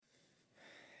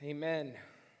Amen.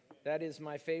 That is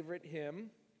my favorite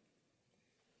hymn.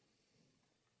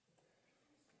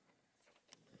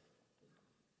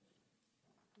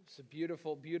 It's a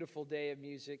beautiful, beautiful day of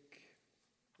music.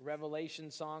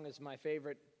 Revelation song is my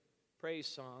favorite praise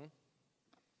song.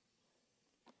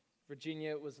 Virginia,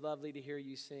 it was lovely to hear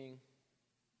you sing.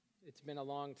 It's been a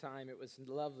long time. It was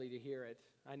lovely to hear it.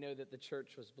 I know that the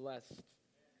church was blessed.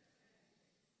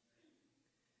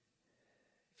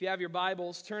 If you have your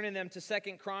Bibles, turn in them to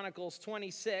 2 Chronicles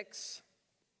 26,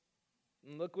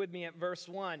 and look with me at verse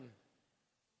 1.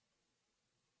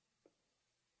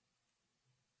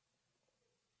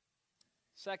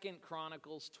 2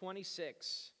 Chronicles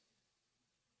 26.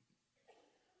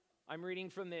 I'm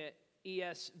reading from the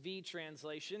ESV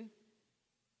translation.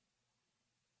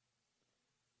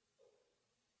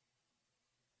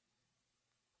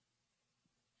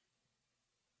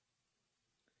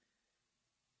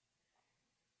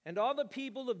 And all the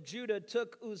people of Judah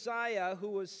took Uzziah, who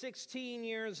was 16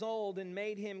 years old, and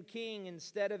made him king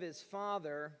instead of his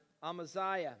father,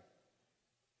 Amaziah.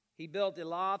 He built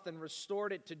Elath and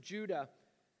restored it to Judah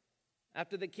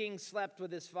after the king slept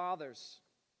with his fathers.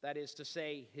 That is to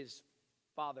say, his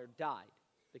father died.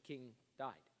 The king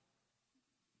died.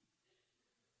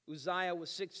 Uzziah was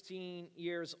 16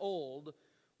 years old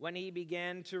when he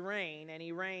began to reign, and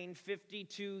he reigned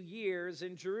 52 years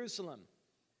in Jerusalem.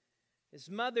 His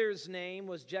mother's name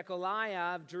was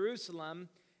Jecoliah of Jerusalem,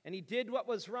 and he did what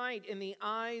was right in the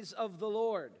eyes of the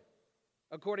Lord,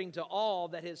 according to all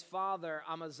that his father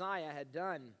Amaziah had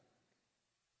done.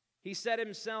 He set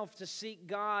himself to seek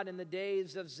God in the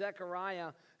days of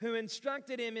Zechariah, who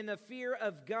instructed him in the fear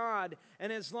of God,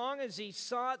 and as long as he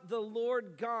sought the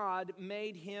Lord God,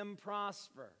 made him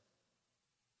prosper.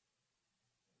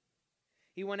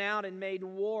 He went out and made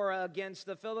war against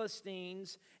the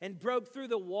Philistines and broke through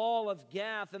the wall of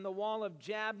Gath and the wall of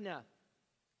Jabneh.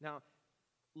 Now,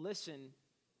 listen,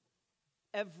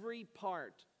 every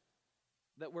part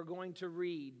that we're going to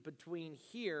read between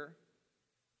here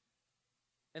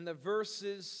and the verse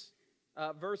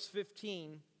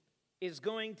 15 is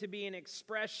going to be an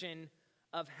expression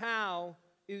of how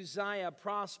Uzziah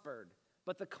prospered.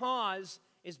 But the cause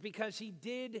is because he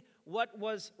did what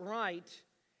was right,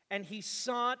 and he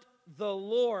sought the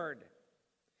Lord.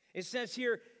 It says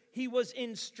here, he was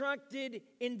instructed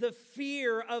in the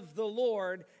fear of the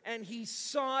Lord, and he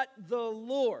sought the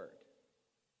Lord.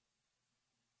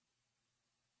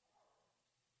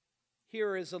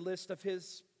 Here is a list of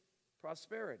his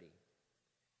prosperity.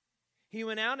 He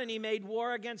went out and he made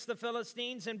war against the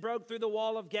Philistines and broke through the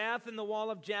wall of Gath and the wall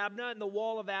of Jabneh and the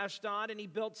wall of Ashdod, and he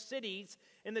built cities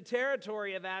in the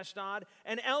territory of Ashdod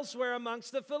and elsewhere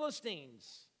amongst the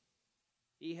Philistines.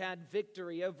 He had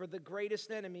victory over the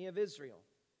greatest enemy of Israel.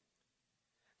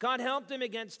 God helped him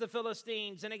against the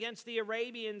Philistines and against the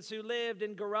Arabians who lived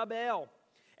in Gurbaal,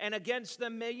 and against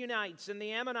the Meunites, and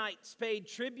the Ammonites paid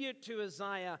tribute to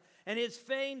Uzziah, and his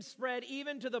fame spread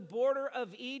even to the border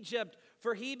of Egypt,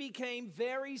 for he became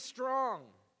very strong.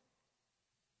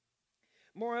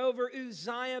 Moreover,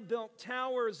 Uzziah built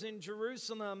towers in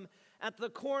Jerusalem at the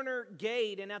corner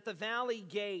gate and at the valley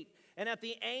gate, and at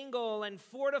the angle, and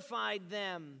fortified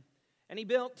them. And he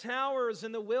built towers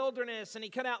in the wilderness, and he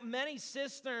cut out many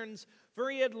cisterns, for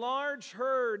he had large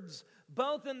herds,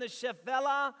 both in the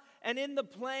Shephelah and in the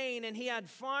plain. And he had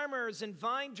farmers and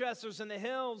vine dressers in the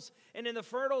hills and in the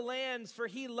fertile lands, for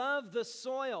he loved the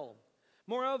soil.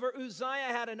 Moreover,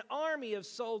 Uzziah had an army of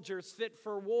soldiers fit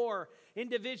for war, in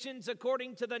divisions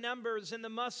according to the numbers, in the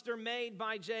muster made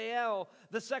by Jael,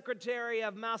 the secretary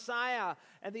of Maaseiah,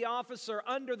 and the officer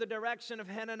under the direction of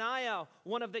Hananiah,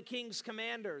 one of the king's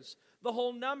commanders. The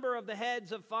whole number of the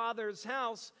heads of father's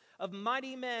house of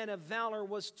mighty men of valor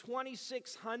was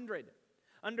 2,600.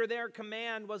 Under their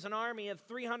command was an army of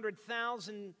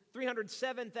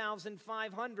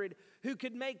 307,500 who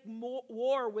could make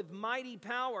war with mighty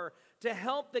power to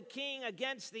help the king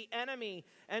against the enemy.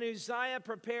 And Uzziah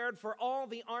prepared for all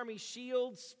the army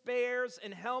shields, spears,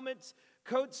 and helmets,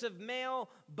 coats of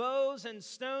mail, bows, and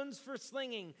stones for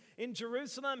slinging. In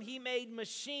Jerusalem he made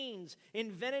machines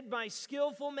invented by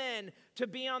skillful men to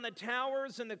be on the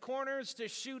towers and the corners to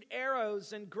shoot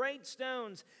arrows and great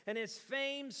stones. And his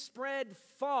fame spread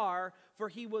far, for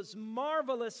he was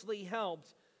marvelously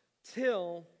helped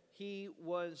till he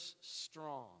was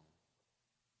strong.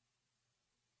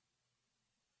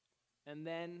 And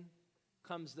then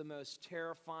comes the most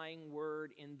terrifying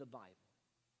word in the Bible.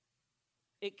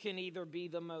 It can either be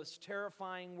the most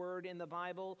terrifying word in the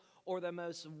Bible or the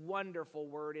most wonderful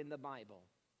word in the Bible.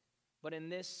 But in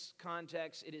this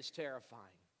context, it is terrifying.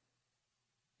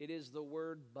 It is the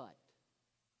word but.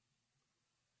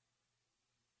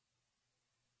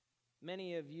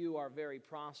 Many of you are very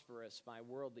prosperous by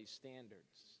worldly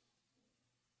standards,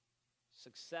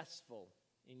 successful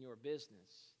in your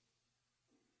business,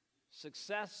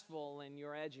 successful in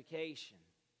your education,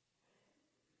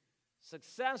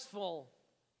 successful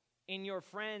in your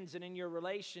friends and in your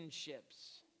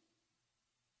relationships.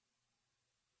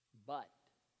 But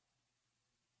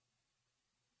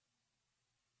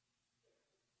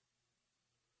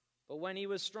when he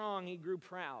was strong, he grew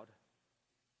proud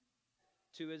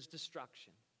to his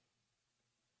destruction.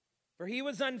 For he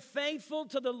was unfaithful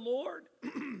to the Lord,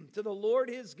 to the Lord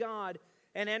his God,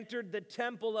 and entered the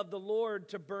temple of the Lord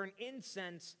to burn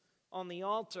incense on the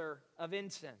altar of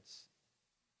incense.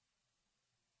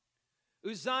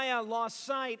 Uzziah lost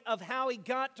sight of how he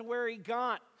got to where he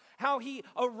got, how he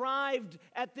arrived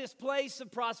at this place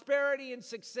of prosperity and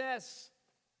success.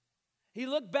 He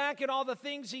looked back at all the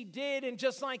things he did, and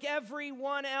just like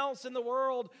everyone else in the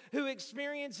world who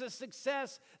experiences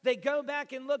success, they go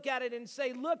back and look at it and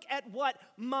say, look at what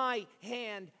my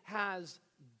hand has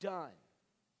done.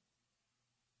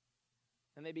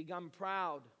 And they become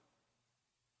proud,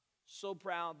 so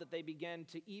proud that they begin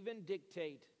to even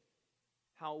dictate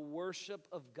how worship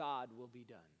of God will be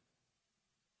done.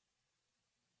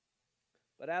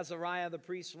 But Azariah the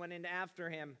priest went in after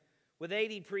him with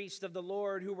 80 priests of the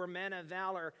Lord who were men of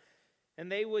valor.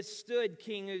 And they withstood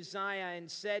King Uzziah and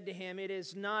said to him, "It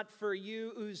is not for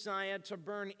you, Uzziah, to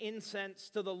burn incense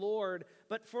to the Lord,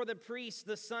 but for the priests,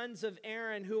 the sons of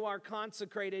Aaron, who are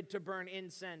consecrated to burn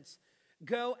incense.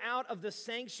 Go out of the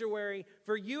sanctuary,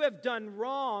 for you have done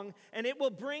wrong, and it will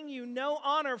bring you no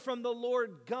honor from the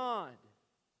Lord God."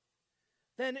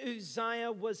 Then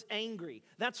Uzziah was angry.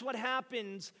 That's what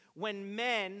happens when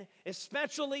men,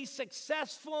 especially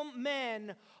successful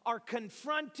men, are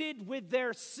confronted with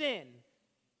their sin.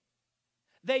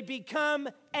 They become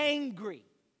angry.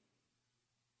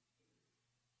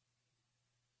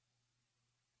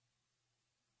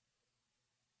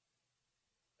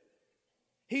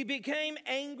 He became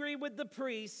angry with the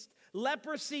priest.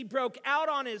 Leprosy broke out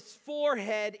on his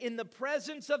forehead in the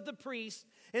presence of the priest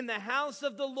in the house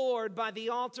of the Lord by the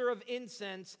altar of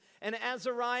incense. And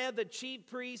Azariah the chief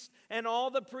priest and all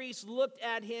the priests looked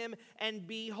at him, and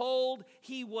behold,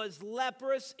 he was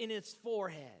leprous in his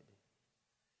forehead.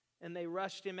 And they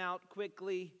rushed him out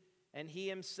quickly, and he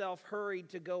himself hurried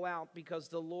to go out because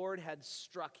the Lord had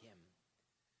struck him.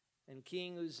 And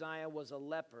King Uzziah was a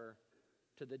leper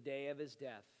to the day of his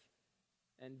death,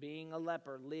 and being a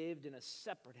leper lived in a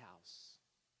separate house,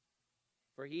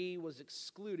 for he was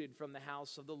excluded from the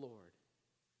house of the Lord.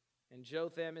 And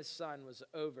Jotham his son was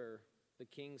over the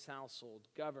king's household,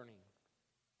 governing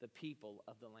the people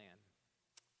of the land.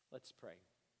 Let's pray.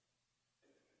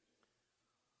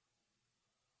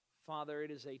 Father, it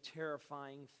is a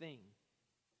terrifying thing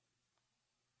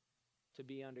to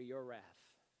be under your wrath.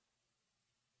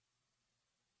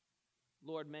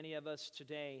 Lord, many of us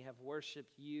today have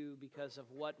worshiped you because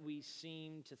of what we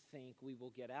seem to think we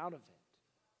will get out of it.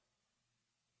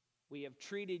 We have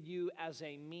treated you as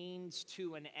a means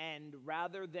to an end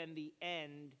rather than the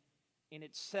end in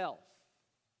itself.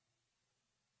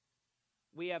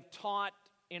 We have taught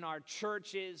in our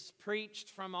churches,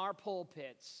 preached from our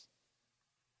pulpits,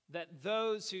 that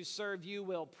those who serve you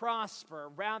will prosper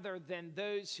rather than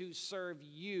those who serve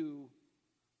you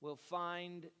will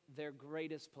find their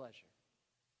greatest pleasure.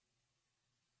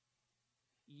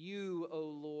 You, O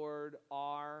Lord,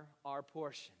 are our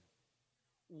portion.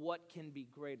 What can be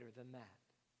greater than that?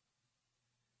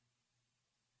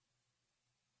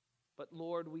 But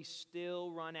Lord, we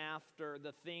still run after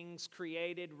the things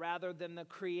created rather than the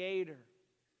Creator,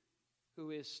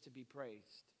 who is to be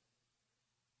praised.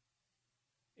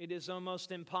 It is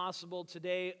almost impossible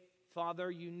today, Father,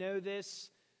 you know this,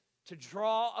 to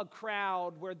draw a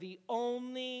crowd where the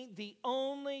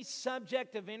only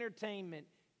subject of entertainment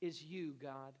is you,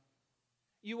 God.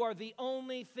 You are the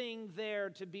only thing there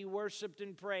to be worshiped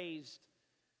and praised,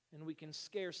 and we can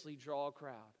scarcely draw a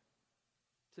crowd.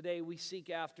 Today we seek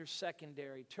after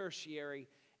secondary, tertiary,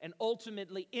 and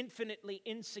ultimately infinitely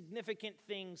insignificant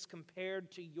things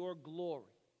compared to your glory.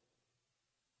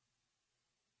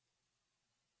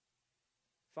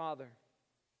 Father,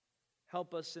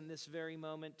 help us in this very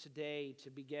moment today to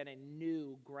begin a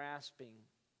new grasping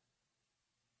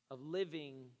of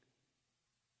living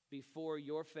before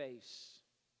your face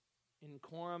in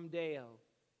coram Deo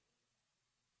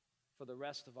for the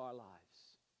rest of our lives.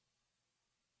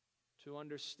 To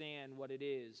understand what it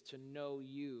is to know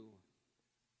you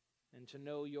and to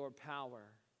know your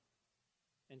power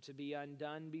and to be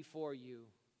undone before you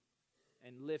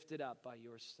and lifted up by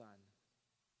your Son.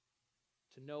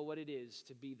 To know what it is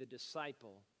to be the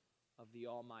disciple of the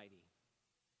Almighty.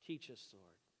 Teach us,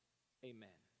 Lord. Amen.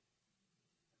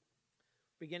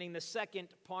 Beginning the second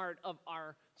part of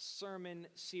our sermon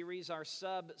series, our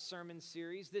sub-sermon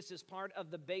series. This is part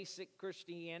of the Basic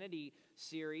Christianity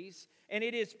series, and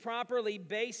it is properly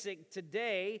basic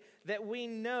today that we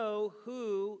know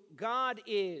who God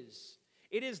is.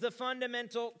 It is the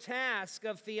fundamental task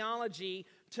of theology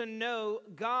to know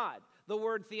God. The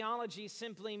word theology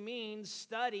simply means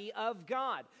study of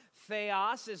God.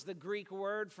 Theos is the Greek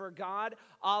word for God.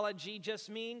 Ology just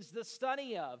means the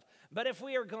study of. But if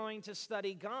we are going to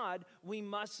study God, we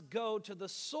must go to the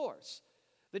source.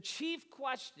 The chief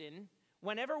question,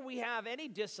 whenever we have any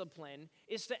discipline,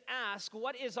 is to ask,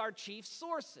 what is our chief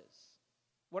sources?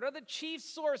 What are the chief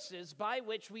sources by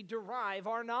which we derive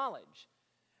our knowledge?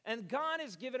 And God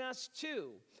has given us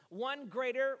two, one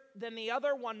greater than the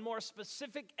other, one more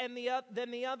specific than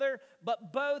the other,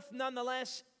 but both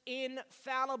nonetheless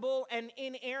infallible and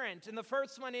inerrant. And the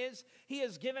first one is, He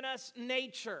has given us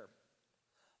nature.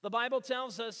 The Bible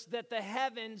tells us that the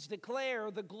heavens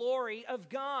declare the glory of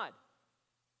God.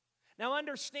 Now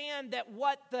understand that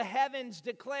what the heavens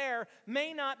declare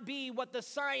may not be what the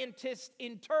scientists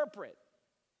interpret.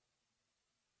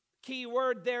 Key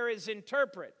word there is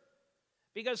interpret.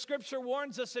 Because Scripture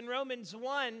warns us in Romans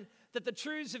 1 that the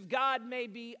truths of God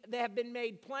they have been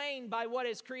made plain by what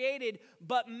is created,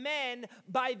 but men,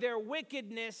 by their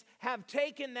wickedness, have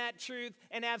taken that truth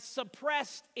and have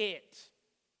suppressed it.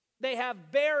 They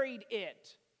have buried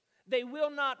it. They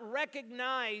will not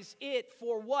recognize it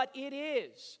for what it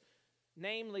is,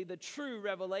 namely the true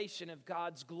revelation of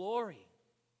God's glory.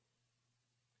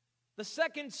 The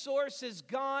second source is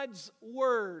God's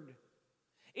Word.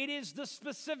 It is the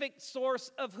specific source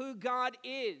of who God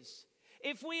is.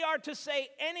 If we are to say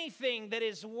anything that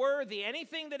is worthy,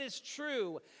 anything that is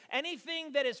true,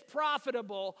 anything that is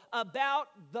profitable about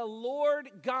the Lord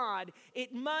God,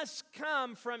 it must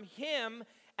come from Him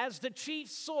as the chief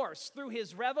source through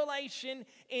His revelation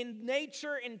in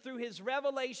nature and through His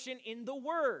revelation in the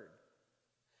Word.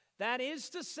 That is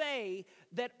to say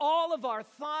that all of our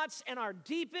thoughts and our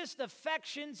deepest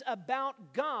affections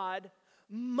about God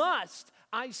must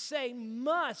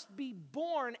be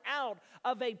born out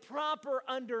of a proper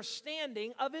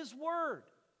understanding of His Word.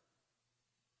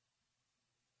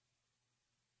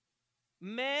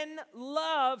 Men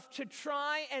love to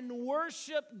try and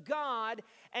worship God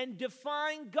and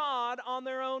define God on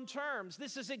their own terms.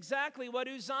 This is exactly what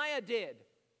Uzziah did.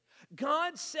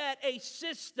 God set a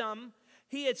system.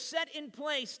 He had set in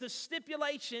place the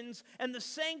stipulations and the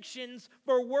sanctions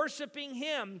for worshiping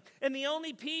Him. And the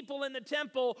only people in the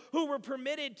temple who were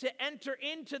permitted to enter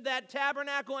into that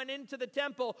tabernacle and into the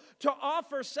temple to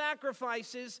offer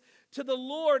sacrifices to the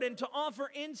Lord and to offer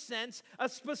incense, a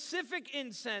specific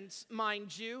incense,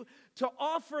 mind you, to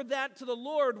offer that to the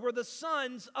Lord were the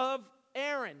sons of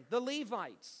Aaron, the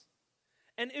Levites.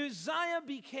 And Uzziah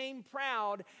became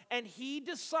proud, and he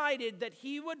decided that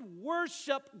he would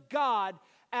worship God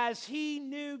as he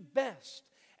knew best.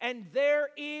 And there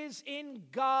is in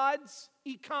God's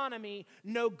economy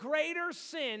no greater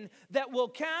sin that will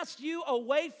cast you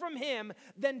away from Him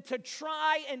than to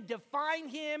try and define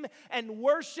Him and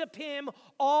worship Him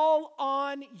all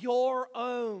on your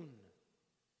own.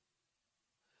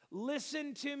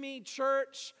 Listen to me,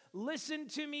 church. Listen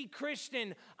to me,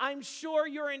 Christian. I'm sure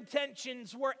your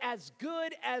intentions were as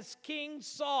good as King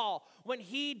Saul when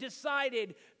he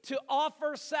decided to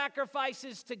offer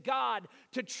sacrifices to God,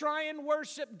 to try and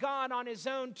worship God on his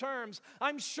own terms.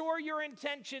 I'm sure your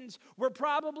intentions were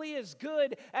probably as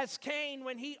good as Cain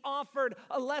when he offered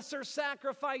a lesser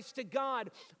sacrifice to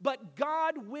God. But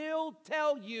God will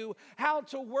tell you how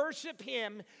to worship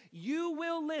Him. You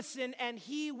will listen and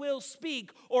He will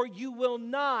speak, or you will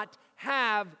not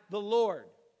have the Lord.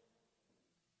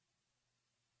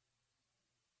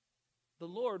 The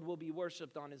Lord will be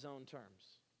worshiped on His own terms.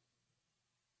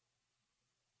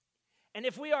 And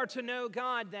if we are to know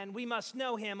God, then we must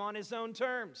know Him on His own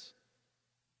terms.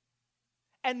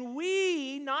 And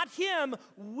we, not Him,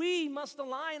 we must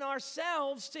align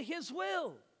ourselves to His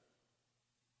will.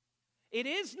 It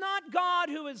is not God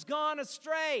who has gone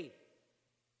astray.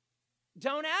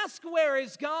 Don't ask, where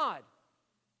is God?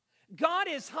 God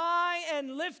is high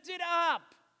and lifted up.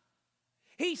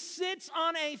 He sits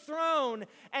on a throne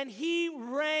and He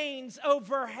reigns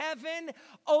over heaven,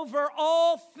 over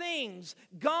all things.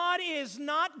 God is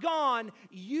not gone.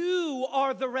 You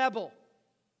are the rebel.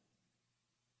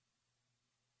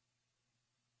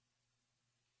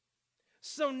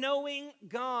 So knowing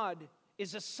God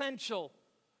is essential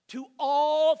to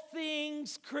all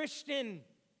things Christian.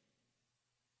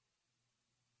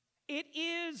 It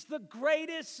is the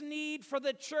greatest need for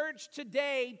the church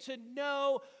today to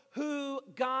know who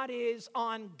God is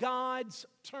on God's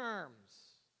terms.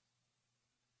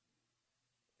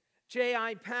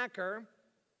 J.I. Packer,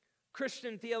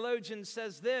 Christian theologian,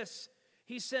 says this.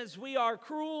 He says, we are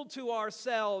cruel to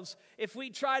ourselves if we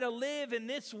try to live in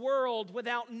this world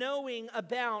without knowing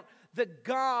about the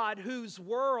God whose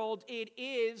world it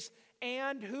is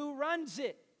and who runs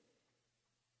it.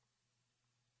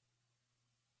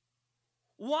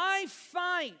 Why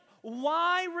fight?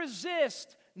 Why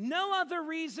resist? No other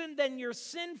reason than your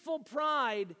sinful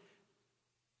pride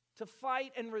to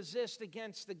fight and resist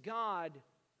against the God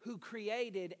who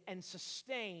created and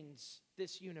sustains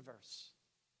this universe.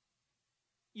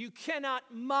 You cannot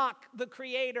mock the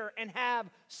Creator and have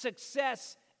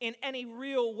success in any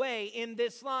real way in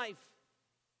this life.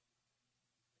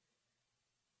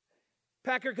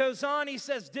 Packer goes on, he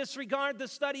says, disregard the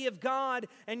study of God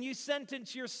and you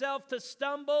sentence yourself to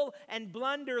stumble and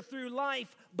blunder through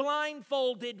life,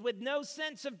 blindfolded with no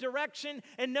sense of direction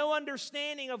and no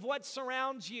understanding of what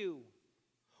surrounds you.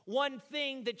 One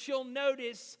thing that you'll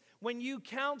notice when you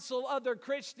counsel other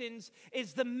Christians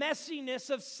is the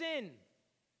messiness of sin.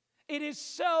 It is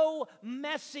so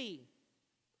messy.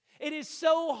 It is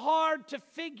so hard to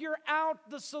figure out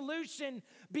the solution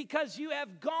because you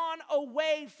have gone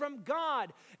away from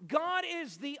God. God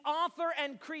is the author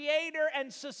and creator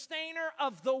and sustainer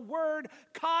of the word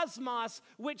cosmos,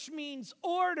 which means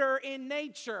order in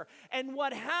nature. And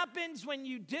what happens when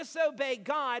you disobey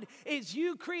God is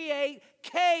you create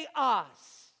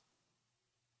chaos.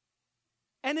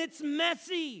 And it's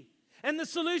messy. And the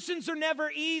solutions are never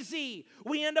easy.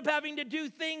 We end up having to do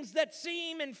things that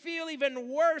seem and feel even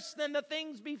worse than the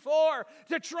things before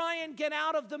to try and get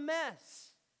out of the mess.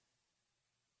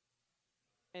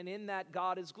 And in that,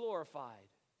 God is glorified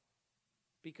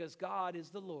because God is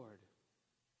the Lord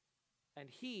and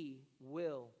He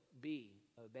will be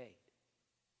obeyed.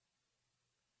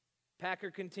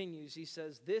 Packer continues, he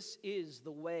says, this is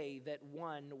the way that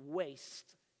one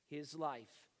wastes his life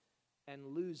and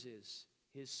loses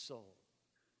his soul.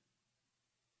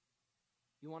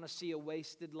 You want to see a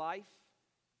wasted life?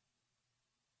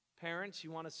 Parents,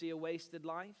 you want to see a wasted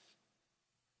life?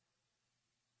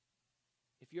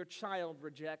 If your child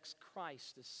rejects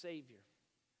Christ as Savior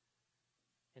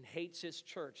and hates His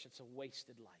church, it's a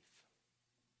wasted life.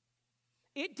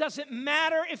 It doesn't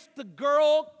matter if the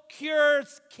girl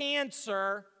cures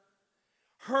cancer.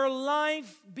 Her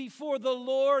life before the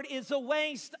Lord is a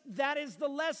waste. That is the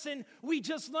lesson we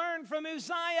just learned from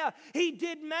Uzziah. He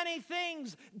did many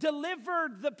things,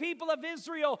 delivered the people of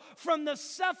Israel from the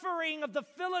suffering of the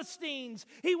Philistines.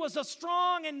 He was a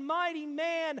strong and mighty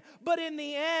man, but in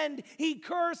the end, he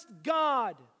cursed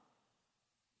God.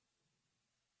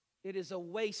 It is a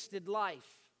wasted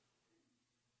life.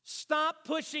 Stop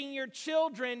pushing your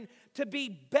children to be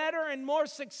better and more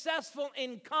successful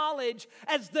in college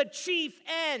as the chief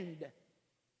end.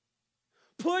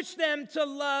 Push them to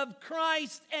love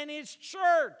Christ and His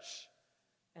church.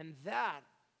 And that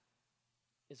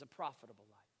is a profitable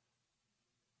life.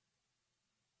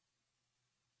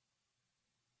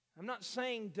 I'm not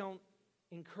saying don't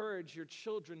encourage your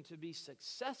children to be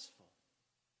successful.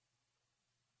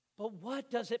 But what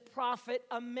does it profit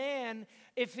a man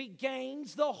if he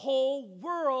gains the whole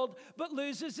world but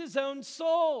loses his own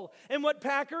soul? And what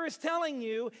Packer is telling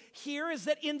you here is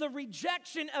that in the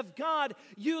rejection of God,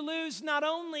 you lose not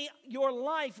only your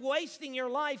life, wasting your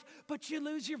life, but you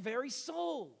lose your very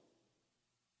soul.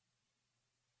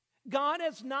 God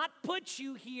has not put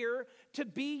you here to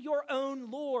be your own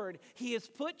Lord. He has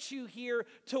put you here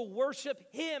to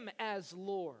worship Him as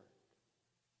Lord.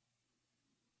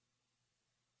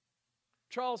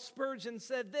 Charles Spurgeon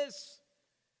said this.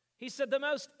 He said, the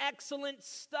most excellent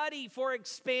study for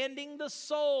expanding the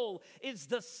soul is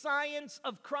the science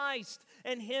of Christ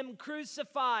and Him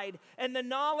crucified and the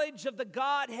knowledge of the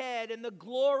Godhead and the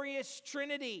glorious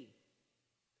Trinity.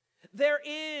 There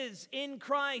is in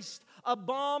Christ a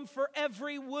balm for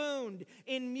every wound.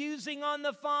 In musing on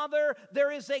the Father,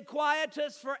 there is a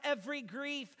quietus for every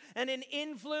grief. And in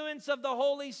influence of the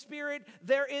Holy Spirit,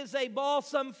 there is a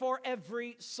balsam for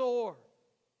every sore.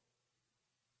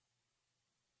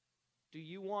 Do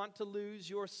you want to lose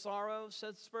your sorrow,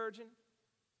 said Spurgeon?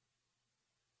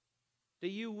 Do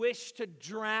you wish to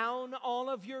drown all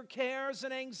of your cares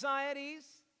and anxieties?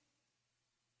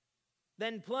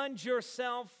 Then plunge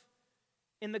yourself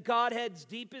in the Godhead's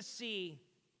deepest sea.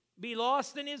 Be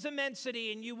lost in His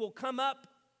immensity, and you will come up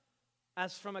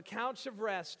as from a couch of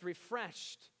rest,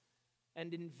 refreshed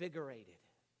and invigorated.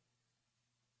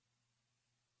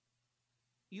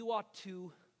 You ought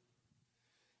to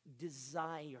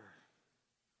desire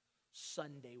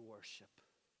Sunday worship.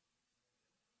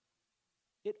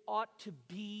 It ought to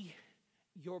be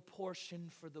your portion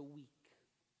for the week.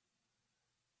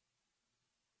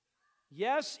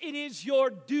 Yes, it is your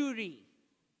duty.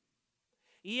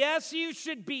 Yes, you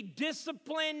should be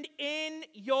disciplined in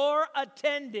your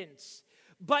attendance.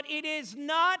 But it is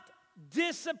not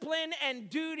discipline and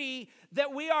duty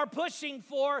that we are pushing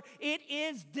for. It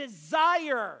is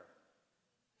desire.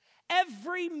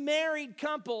 Every married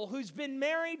couple who's been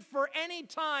married for any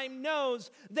time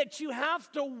knows that you have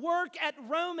to work at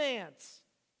romance.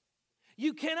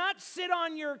 You cannot sit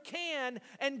on your can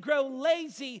and grow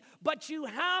lazy, but you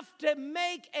have to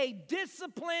make a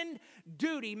disciplined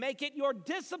duty. Make it your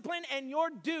discipline and your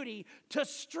duty to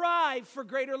strive for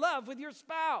greater love with your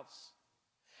spouse.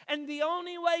 And the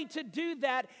only way to do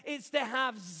that is to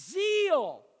have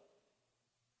zeal,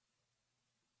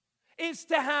 is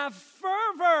to have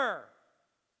fervor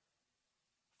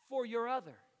for your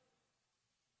other.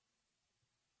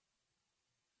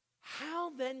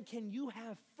 How then can you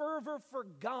have fervor for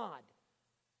God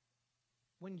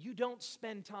when you don't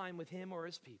spend time with Him or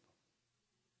His people?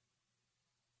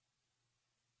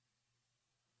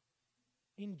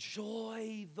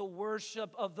 Enjoy the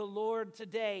worship of the Lord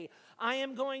today. I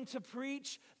am going to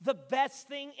preach the best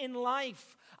thing in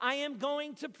life. I am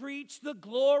going to preach the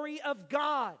glory of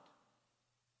God.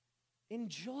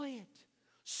 Enjoy it.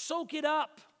 Soak it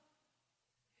up.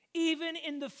 Even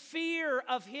in the fear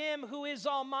of Him who is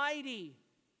almighty,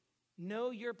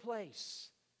 know your place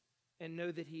and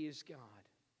know that He is God.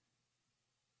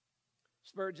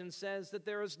 Spurgeon says that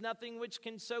there is nothing which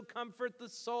can so comfort the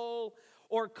soul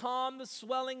or calm the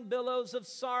swelling billows of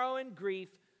sorrow and grief.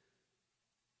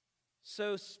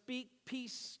 So speak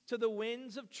peace to the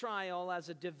winds of trial as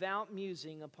a devout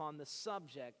musing upon the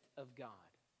subject of God.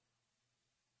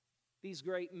 These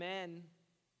great men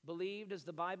believed, as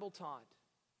the Bible taught,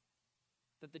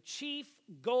 that the chief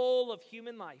goal of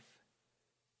human life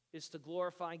is to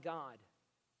glorify God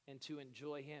and to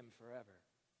enjoy Him forever.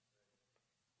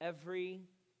 Every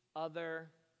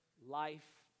other life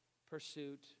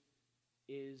pursuit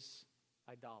is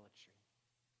idolatry.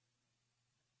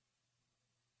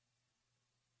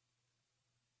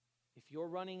 If you're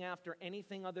running after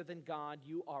anything other than God,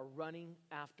 you are running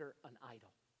after an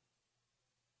idol.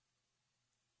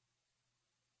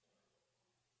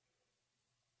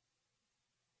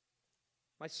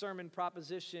 My sermon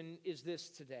proposition is this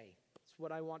today. It's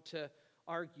what I want to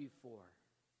argue for.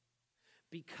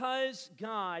 Because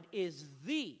God is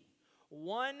the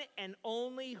one and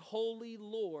only holy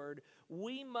Lord,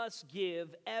 we must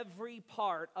give every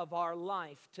part of our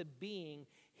life to being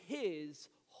His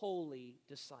holy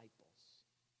disciples.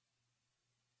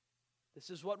 This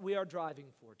is what we are driving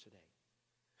for today.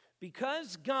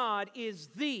 Because God is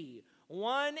the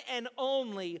one and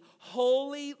only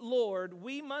holy Lord,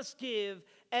 we must give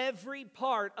every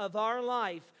part of our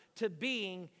life to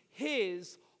being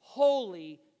His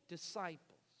holy disciples.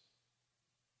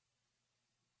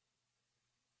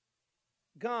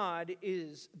 God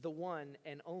is the one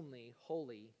and only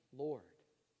holy Lord.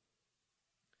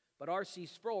 But R.C.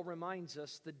 Sproul reminds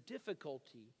us the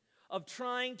difficulty of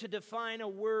trying to define a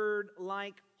word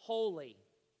like holy.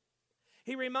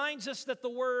 He reminds us that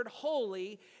the word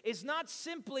holy is not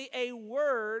simply a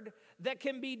word that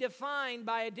can be defined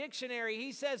by a dictionary.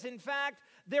 He says, in fact,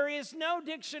 there is no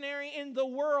dictionary in the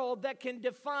world that can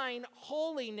define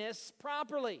holiness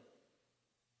properly.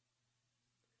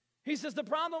 He says the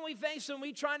problem we face when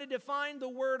we try to define the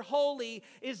word holy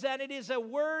is that it is a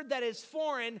word that is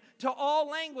foreign to all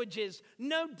languages.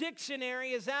 No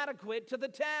dictionary is adequate to the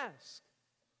task.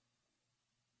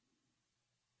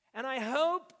 And I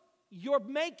hope you're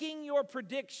making your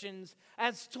predictions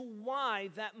as to why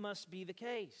that must be the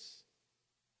case.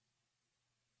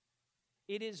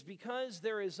 It is because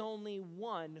there is only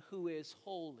one who is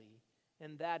holy,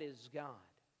 and that is God.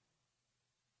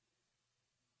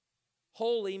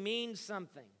 Holy means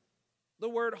something. The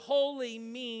word holy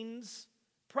means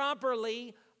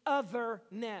properly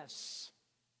otherness.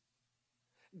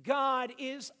 God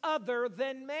is other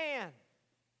than man.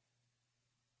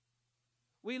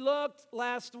 We looked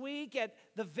last week at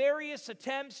the various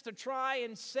attempts to try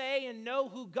and say and know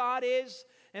who God is.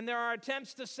 And there are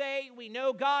attempts to say we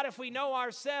know God if we know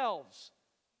ourselves.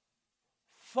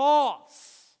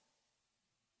 False.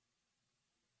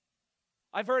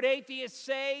 I've heard atheists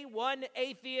say, one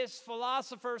atheist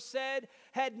philosopher said,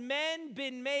 had men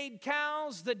been made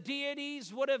cows, the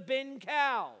deities would have been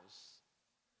cows.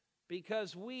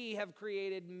 Because we have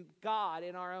created God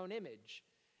in our own image.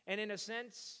 And in a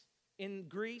sense, in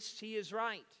Greece, he is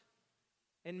right.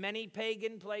 In many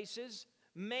pagan places,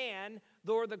 man,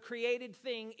 though the created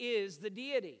thing, is the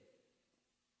deity.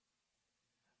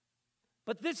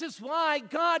 But this is why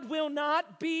God will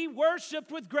not be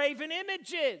worshiped with graven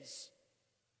images.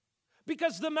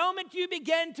 Because the moment you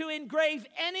begin to engrave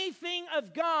anything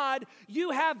of God,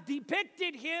 you have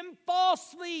depicted him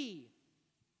falsely.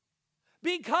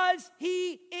 Because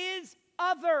he is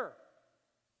other.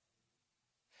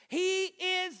 He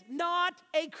is not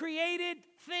a created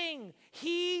thing.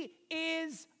 He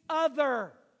is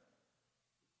other.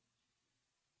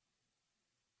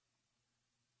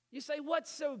 You say, what's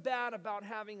so bad about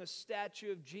having a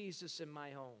statue of Jesus in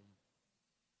my home?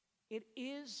 It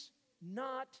is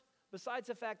not, besides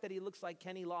the fact that he looks like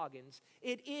Kenny Loggins,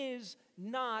 it is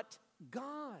not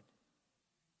God.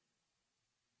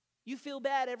 You feel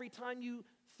bad every time you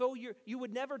you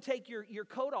would never take your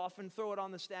coat off and throw it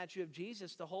on the statue of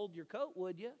Jesus to hold your coat,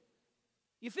 would you?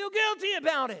 You feel guilty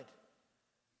about it.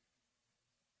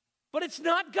 But it's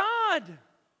not God.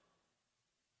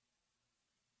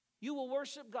 You will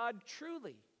worship God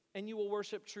truly, and you will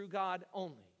worship true God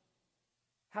only.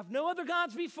 Have no other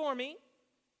gods before me,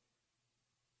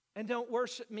 and don't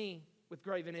worship me with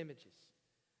graven images.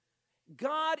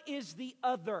 God is the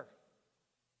other.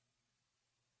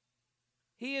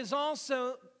 He is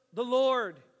also the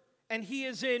Lord, and he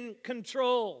is in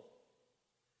control.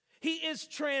 He is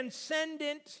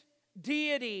transcendent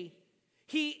deity.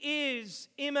 He is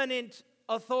immanent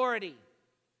authority.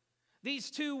 These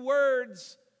two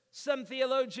words some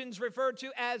theologians refer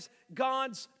to as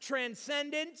God's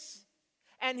transcendence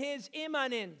and his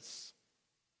immanence.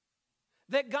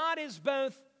 That God is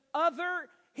both other,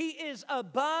 he is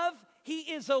above, he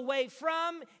is away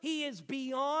from, he is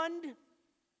beyond.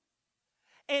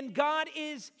 And God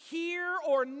is here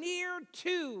or near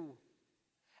to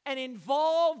and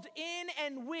involved in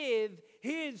and with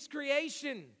his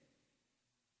creation.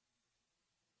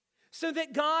 So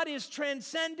that God is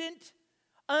transcendent,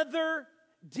 other,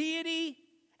 deity,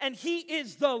 and he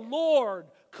is the Lord,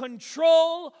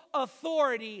 control,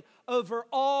 authority over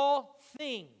all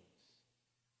things.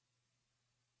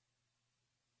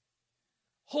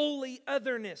 Holy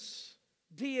otherness,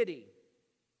 deity.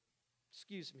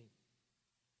 Excuse me.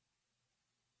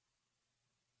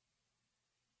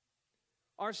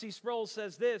 R.C. Sproul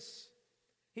says this.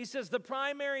 He says, the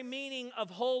primary meaning of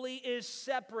holy is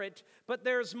separate, but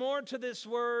there's more to this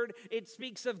word. It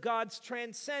speaks of God's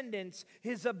transcendence,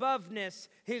 his aboveness,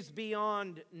 his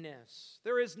beyondness.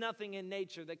 There is nothing in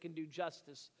nature that can do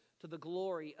justice to the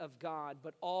glory of God,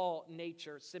 but all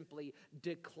nature simply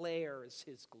declares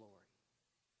his glory.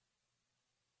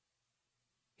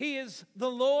 He is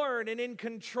the Lord and in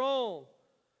control.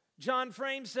 John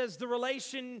Frame says the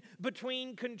relation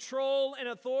between control and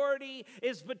authority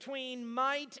is between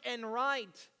might and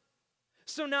right.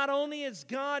 So not only is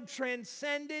God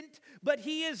transcendent, but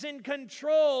he is in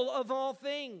control of all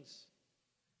things.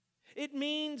 It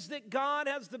means that God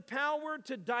has the power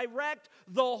to direct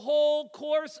the whole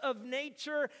course of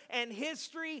nature and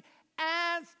history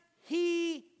as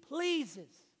he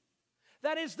pleases.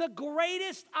 That is the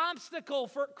greatest obstacle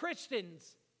for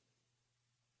Christians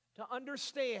to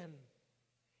understand.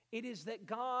 It is that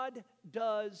God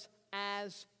does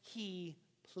as he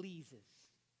pleases.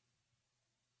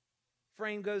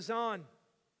 Frame goes on.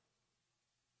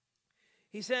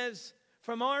 He says,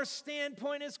 from our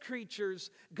standpoint as creatures,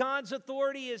 God's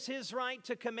authority is his right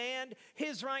to command,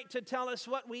 his right to tell us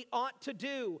what we ought to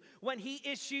do. When he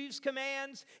issues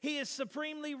commands, he is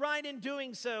supremely right in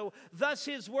doing so. Thus,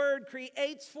 his word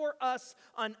creates for us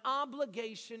an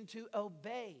obligation to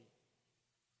obey.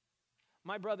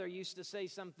 My brother used to say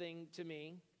something to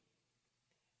me,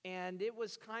 and it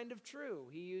was kind of true.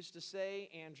 He used to say,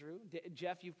 Andrew,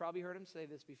 Jeff, you've probably heard him say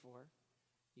this before,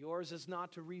 yours is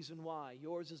not to reason why,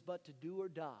 yours is but to do or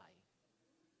die.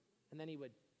 And then he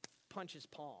would punch his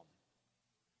palm.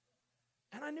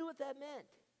 And I knew what that meant.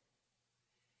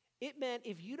 It meant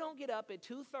if you don't get up at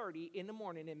 2:30 in the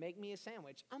morning and make me a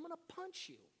sandwich, I'm going to punch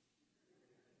you.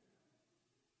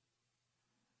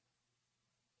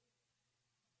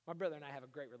 My brother and I have a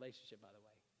great relationship, by the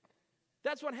way.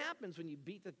 That's what happens when you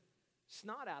beat the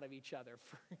snot out of each other.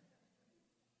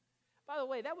 By the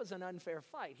way, that was an unfair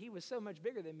fight. He was so much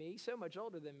bigger than me, so much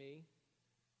older than me.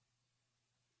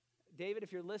 David,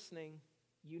 if you're listening,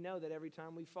 you know that every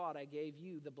time we fought, I gave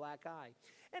you the black eye.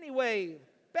 Anyway,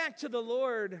 back to the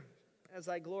Lord as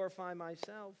I glorify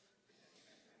myself.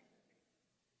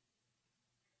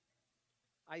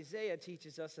 Isaiah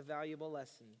teaches us a valuable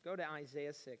lesson. Go to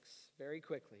Isaiah 6 very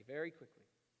quickly, very quickly.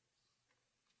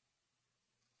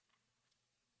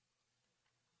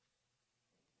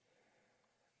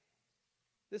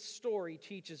 This story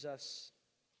teaches us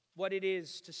what it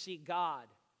is to see God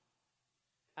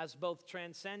as both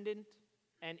transcendent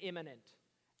and immanent,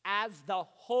 as the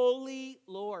holy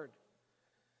Lord.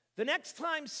 The next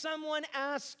time someone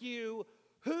asks you,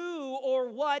 who or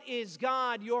what is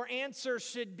God? Your answer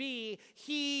should be,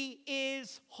 He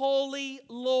is holy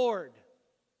Lord.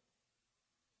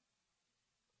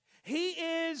 He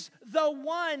is the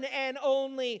one and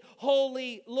only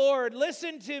holy Lord.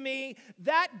 Listen to me,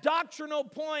 that doctrinal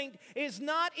point is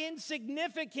not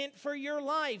insignificant for your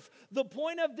life. The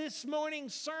point of this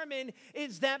morning's sermon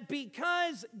is that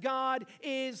because God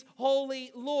is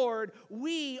holy Lord,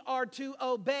 we are to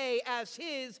obey as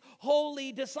His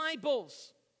holy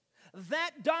disciples.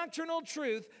 That doctrinal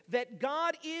truth that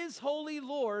God is holy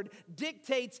Lord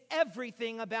dictates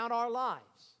everything about our lives.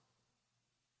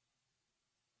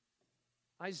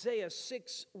 Isaiah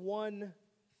 6:1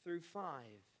 through 5.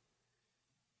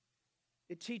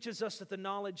 It teaches us that the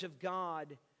knowledge of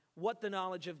God, what the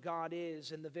knowledge of God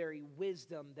is, and the very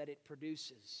wisdom that it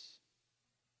produces.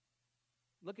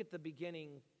 Look at the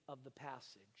beginning of the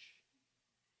passage.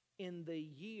 In the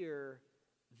year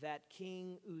that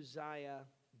King Uzziah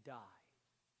died.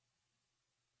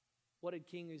 What did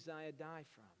King Uzziah die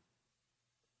from?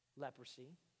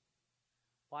 Leprosy.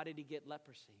 Why did he get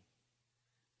leprosy?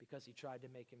 Because he tried to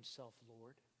make himself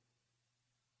Lord.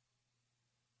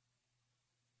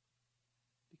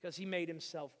 Because he made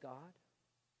himself God.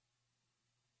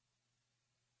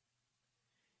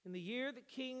 In the year that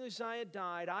King Uzziah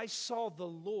died, I saw the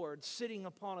Lord sitting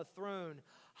upon a throne,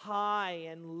 high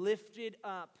and lifted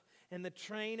up, and the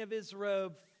train of his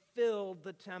robe filled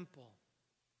the temple.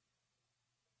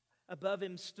 Above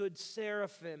him stood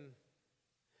seraphim.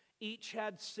 Each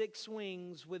had 6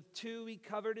 wings. With 2 he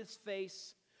covered his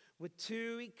face. With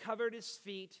 2 he covered his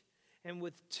feet, and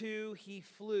with 2 he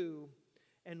flew.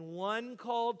 And one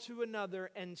called to another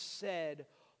and said,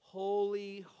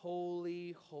 Holy,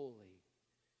 holy, holy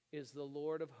is the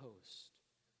Lord of hosts.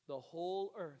 The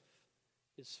whole earth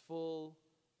is full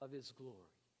of His glory.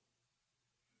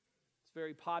 It's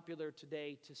very popular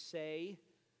today to say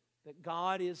that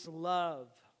God is love.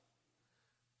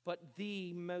 But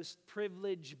the most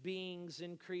privileged beings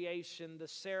in creation, the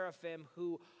seraphim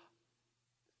who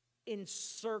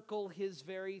encircle His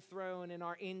very throne and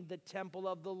are in the temple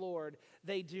of the Lord,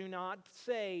 they do not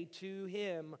say to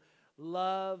Him,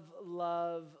 love,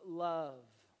 love, love.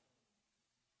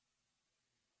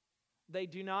 They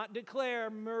do not declare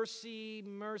mercy,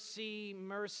 mercy,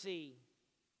 mercy.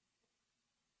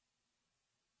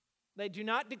 They do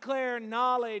not declare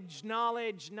knowledge,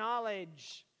 knowledge,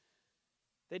 knowledge.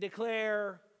 They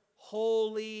declare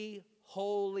holy,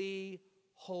 holy,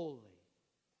 holy.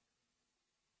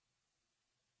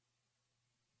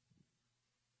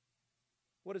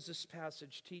 What does this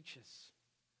passage teach us?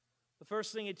 The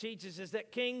first thing it teaches is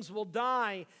that kings will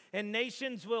die and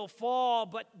nations will fall,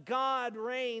 but God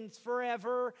reigns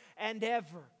forever and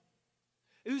ever.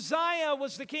 Uzziah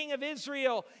was the king of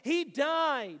Israel. He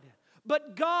died,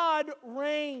 but God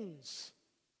reigns.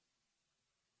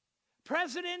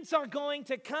 Presidents are going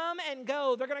to come and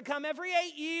go. They're going to come every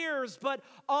 8 years, but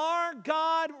our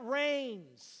God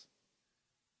reigns.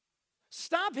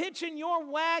 Stop hitching your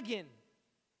wagon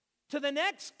to the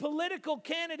next political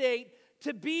candidate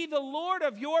to be the Lord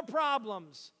of your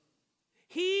problems.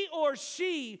 He or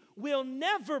she will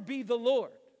never be the Lord.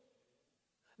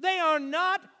 They are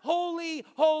not holy,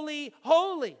 holy,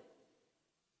 holy.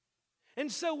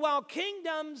 And so while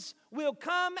kingdoms will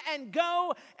come and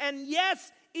go, and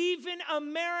yes, even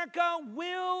America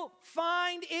will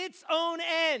find its own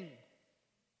end,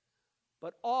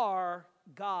 but our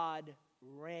God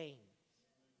reigns.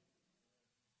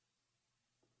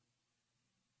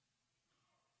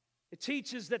 It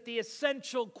teaches that the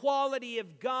essential quality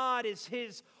of God is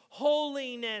His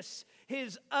holiness,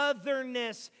 His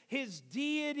otherness, His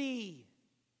deity.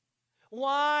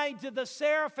 Why do the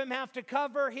seraphim have to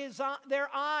cover their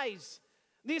eyes?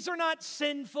 These are not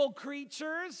sinful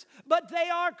creatures, but they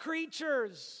are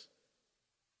creatures.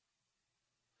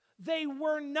 They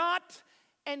were not,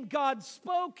 and God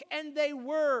spoke, and they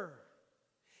were.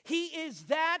 He is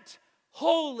that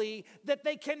holy that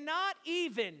they cannot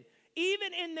even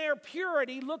in their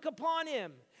purity, look upon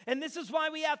Him. And this is why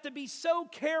we have to be so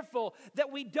careful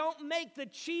that we don't make the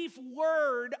chief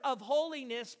word of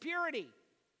holiness purity.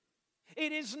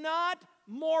 It is not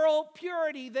moral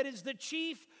purity that is the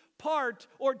chief part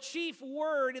or chief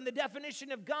word in the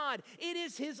definition of God. It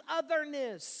is His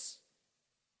otherness.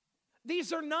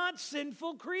 These are not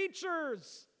sinful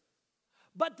creatures,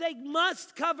 but they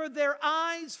must cover their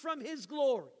eyes from His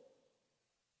glory.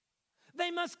 They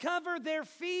must cover their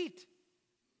feet.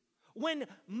 When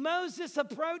Moses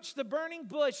approached the burning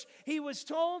bush, he was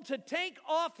told to take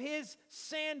off his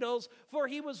sandals, for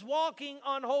he was walking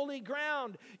on holy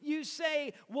ground. You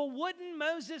say, well, wouldn't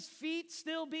Moses' feet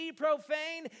still be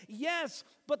profane? Yes,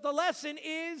 but the lesson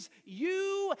is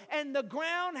you and the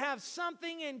ground have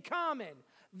something in common.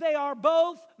 They are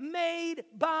both made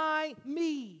by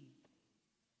me.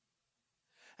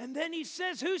 And then he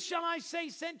says, who shall I say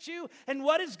sent you? And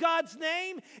what is God's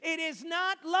name? It is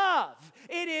not love.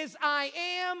 It is I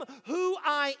am who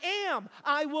I am.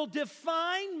 I will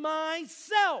define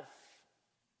myself.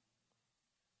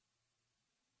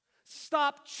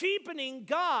 Stop cheapening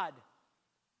God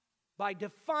by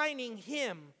defining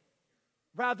Him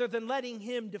rather than letting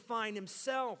Him define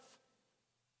Himself.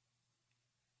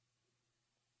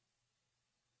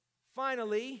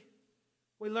 Finally,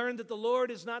 we learned that the Lord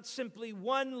is not simply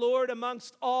one Lord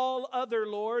amongst all other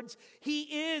lords. He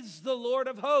is the Lord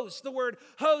of hosts. The word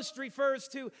host refers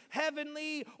to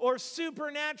heavenly or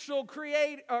supernatural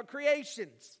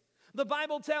creations. The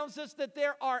Bible tells us that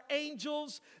there are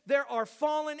angels, there are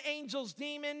fallen angels,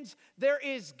 demons. There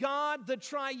is God, the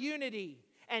triunity,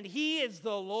 and He is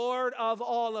the Lord of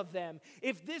all of them.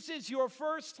 If this is your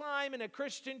first time in a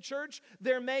Christian church,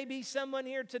 there may be someone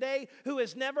here today who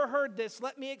has never heard this.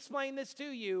 Let me explain this to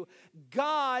you.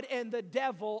 God and the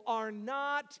devil are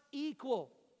not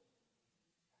equal.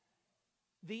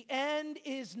 The end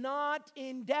is not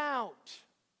in doubt,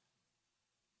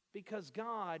 because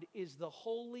God is the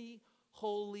holy,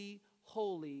 holy,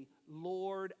 holy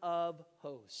Lord of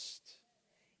hosts.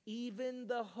 Even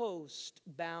the host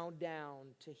bow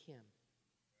down to Him.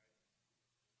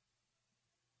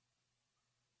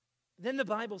 Then the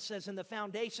Bible says, and the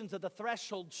foundations of the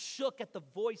threshold shook at the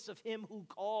voice of Him who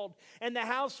called, and the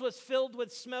house was filled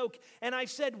with smoke. And I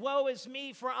said, woe is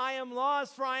me, for I am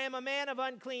lost, for I am a man of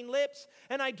unclean lips,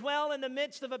 and I dwell in the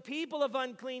midst of a people of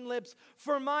unclean lips.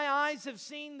 For my eyes have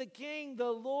seen the King,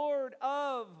 the Lord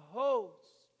of hosts.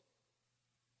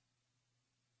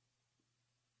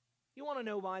 You want to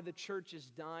know why the church is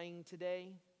dying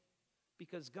today?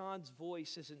 Because God's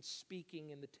voice isn't speaking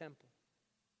in the temple.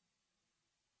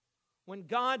 When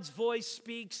God's voice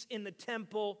speaks in the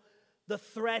temple, the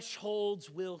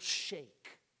thresholds will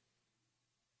shake.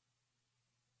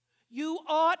 You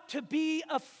ought to be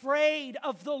afraid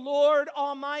of the Lord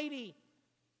Almighty.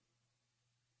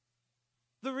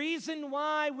 The reason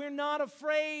why we're not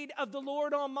afraid of the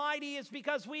Lord Almighty is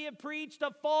because we have preached a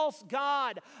false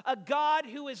God, a God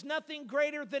who is nothing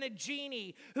greater than a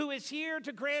genie, who is here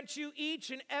to grant you each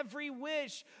and every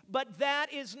wish. But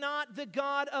that is not the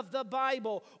God of the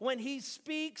Bible. When He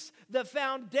speaks, the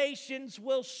foundations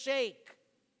will shake.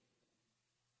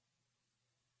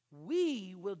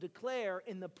 We will declare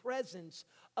in the presence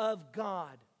of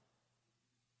God,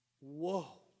 woe,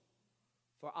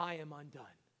 for I am undone.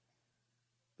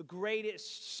 The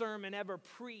greatest sermon ever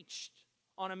preached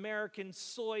on American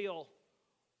soil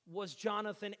was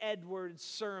Jonathan Edwards'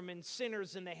 sermon,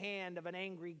 Sinners in the Hand of an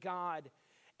Angry God.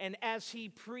 And as he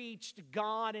preached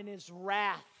God in His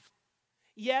wrath,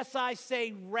 yes, I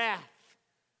say wrath.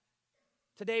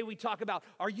 Today we talk about,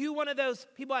 are you one of those,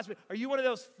 people ask me, are you one of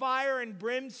those fire and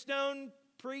brimstone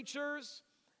preachers?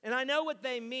 And I know what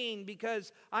they mean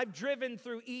because I've driven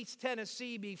through East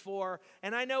Tennessee before,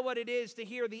 and I know what it is to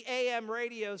hear the AM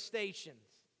radio stations.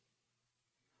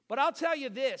 But I'll tell you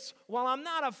this, while I'm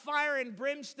not a fire and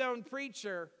brimstone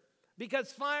preacher,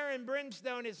 because fire and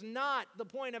brimstone is not the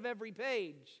point of every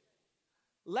page,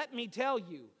 let me tell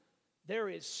you, there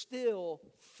is still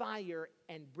fire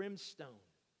and brimstone.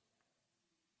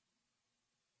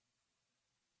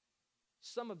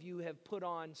 Some of you have put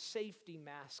on safety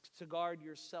masks to guard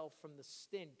yourself from the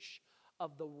stench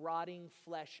of the rotting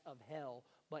flesh of hell,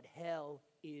 but hell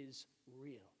is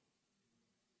real.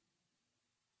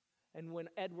 And when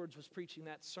Edwards was preaching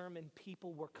that sermon,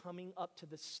 people were coming up to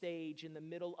the stage in the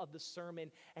middle of the sermon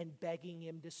and begging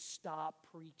him to stop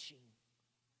preaching.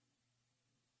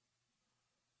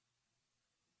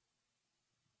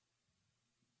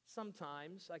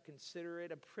 Sometimes I consider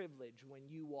it a privilege when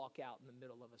you walk out in the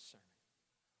middle of a sermon.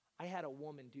 I had a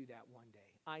woman do that one day.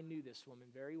 I knew this woman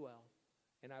very well,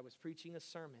 and I was preaching a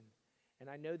sermon, and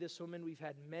I know this woman. We've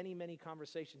had many, many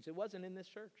conversations. It wasn't in this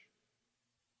church.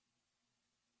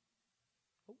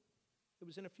 Oh, it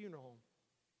was in a funeral home.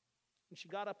 And she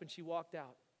got up and she walked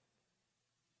out.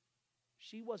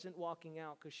 She wasn't walking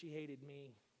out because she hated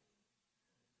me.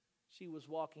 She was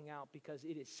walking out because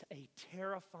it is a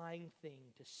terrifying thing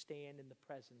to stand in the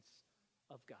presence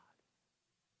of God.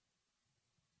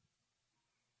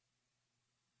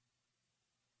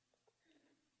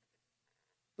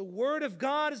 The Word of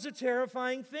God is a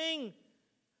terrifying thing.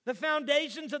 The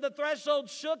foundations of the threshold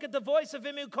shook at the voice of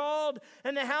him who called,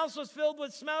 and the house was filled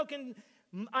with smoke. And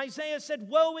Isaiah said,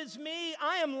 "Woe is me,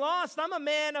 I am lost. I'm a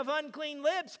man of unclean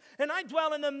lips, and I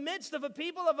dwell in the midst of a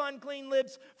people of unclean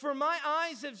lips, for my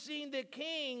eyes have seen the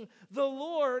King, the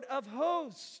Lord of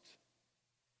hosts."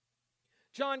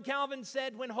 John Calvin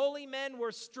said, "When holy men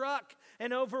were struck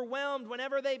and overwhelmed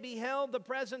whenever they beheld the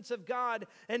presence of God,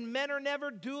 and men are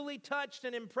never duly touched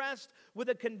and impressed with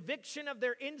a conviction of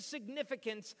their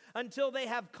insignificance until they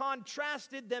have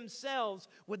contrasted themselves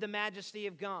with the majesty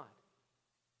of God."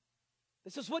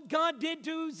 This is what God did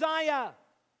to Uzziah.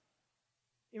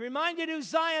 He reminded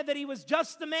Uzziah that he was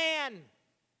just a man.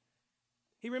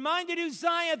 He reminded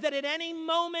Uzziah that at any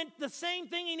moment, the same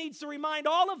thing he needs to remind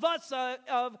all of us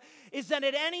of is that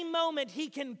at any moment he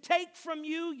can take from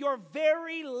you your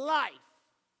very life.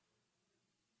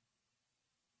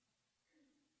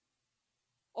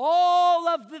 All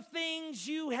of the things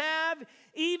you have,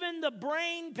 even the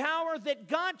brain power that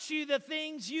got you the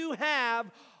things you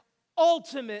have,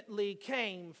 ultimately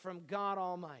came from God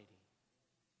Almighty.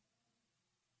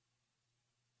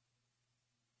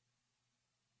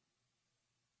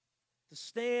 To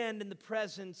stand in the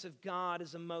presence of God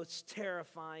is a most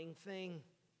terrifying thing.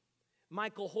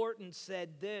 Michael Horton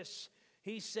said this.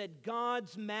 He said,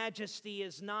 "God's majesty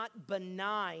is not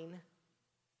benign,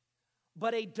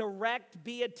 but a direct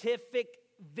beatific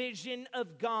vision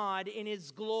of God in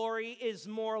His glory is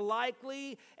more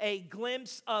likely a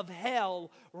glimpse of hell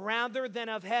rather than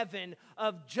of heaven,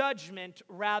 of judgment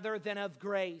rather than of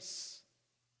grace."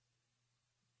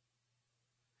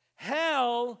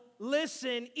 Hell,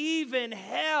 listen, even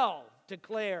hell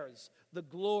declares the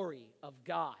glory of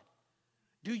God.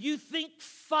 Do you think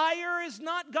fire is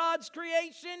not God's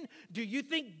creation? Do you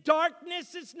think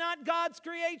darkness is not God's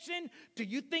creation? Do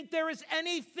you think there is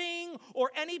anything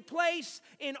or any place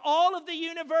in all of the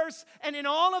universe and in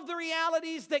all of the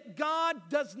realities that God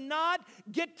does not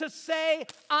get to say,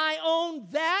 "I own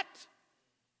that"?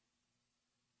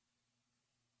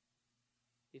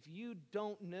 If you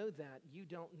don't know that, you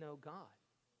don't know God.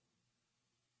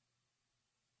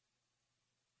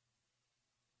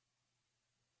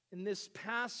 In this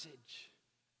passage,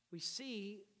 we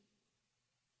see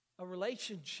a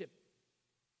relationship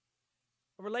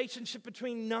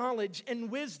between knowledge and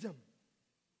wisdom.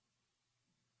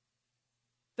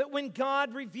 That when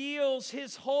God reveals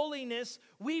His holiness,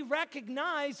 we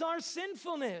recognize our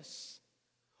sinfulness.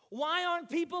 Why aren't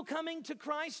people coming to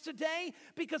Christ today?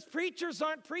 Because preachers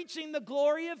aren't preaching the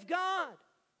glory of God.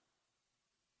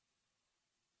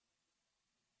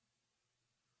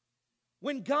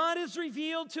 When God is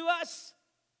revealed to us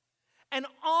and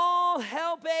all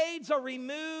help aids are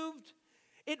removed,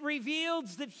 it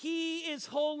reveals that He is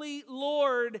holy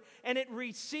Lord, and it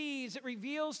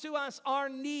reveals to us our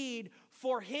need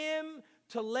for Him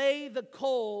to lay the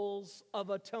coals of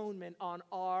atonement on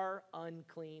our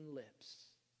unclean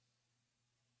lips.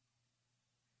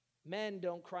 Men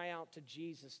don't cry out to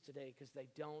Jesus today because they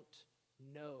don't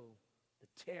know the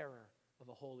terror of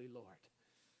a holy Lord.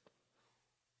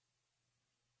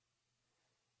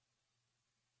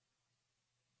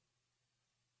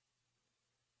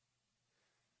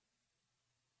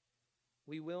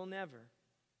 We will never,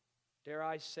 dare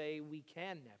I say, we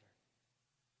can never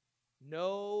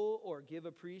know or give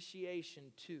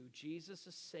appreciation to Jesus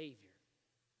as Savior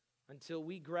until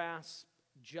we grasp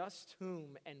just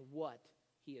whom and what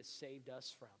He has saved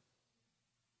us from.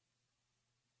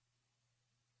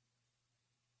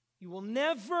 You will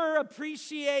never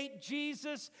appreciate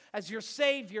Jesus as your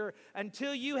Savior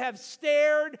until you have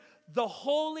stared the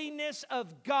holiness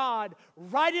of God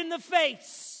right in the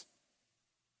face.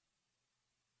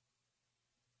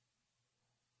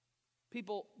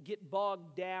 People get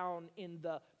bogged down in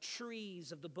the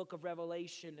trees of the book of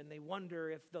Revelation, and they wonder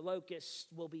if the locusts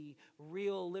will be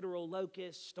real, literal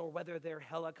locusts, or whether they're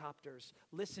helicopters.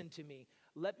 Listen to me.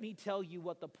 Let me tell you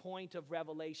what the point of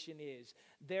Revelation is.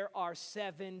 There are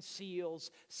 7 seals,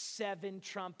 7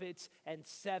 trumpets, and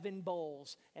 7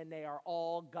 bowls, and they are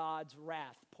all God's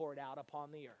wrath poured out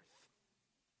upon the earth.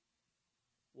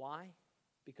 Why?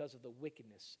 Because of the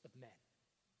wickedness of men.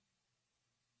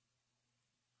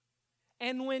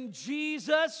 And when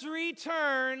Jesus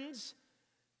returns,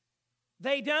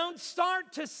 they don't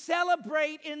start to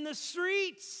celebrate in the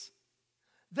streets.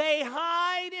 They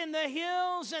hide in the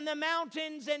hills and the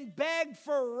mountains and beg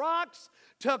for rocks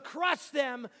to crush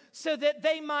them so that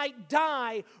they might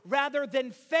die rather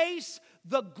than face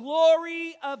the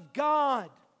glory of God.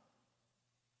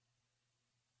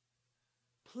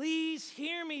 Please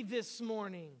hear me this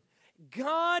morning.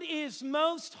 God is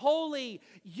most holy.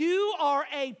 You are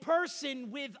a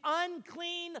person with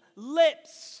unclean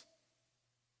lips.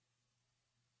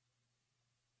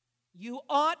 You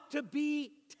ought to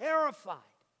be terrified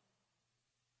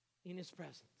in His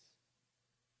presence.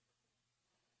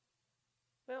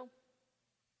 Well,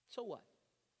 so what?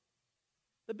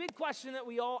 The big question that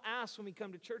we all ask when we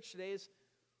come to church today is,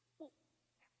 well,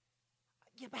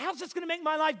 yeah, but how's this going to make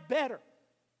my life better?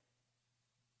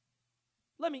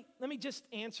 Let me just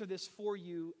answer this for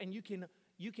you, and you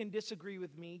can disagree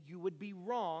with me. You would be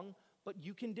wrong, but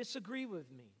you can disagree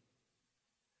with me.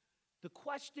 The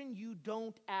question you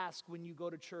don't ask when you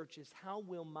go to church is, how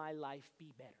will my life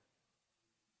be better?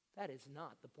 That is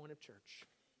not the point of church.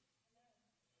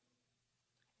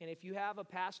 And if you have a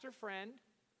pastor friend,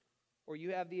 or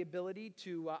you have the ability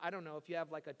to, I don't know, if you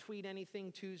have like a Tweet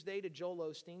Anything Tuesday to Joel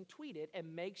Osteen, tweet it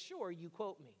and make sure you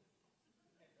quote me.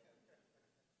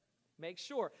 Make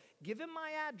sure. Give him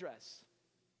my address.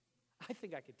 I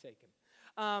think I could take him.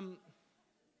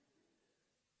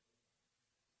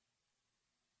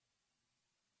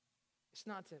 It's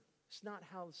not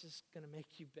how this is going to make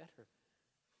you better.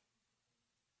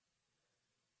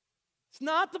 It's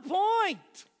not the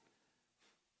point.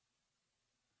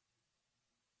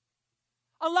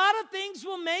 A lot of things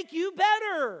will make you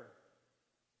better.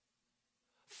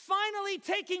 Finally,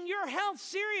 taking your health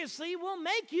seriously will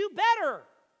make you better.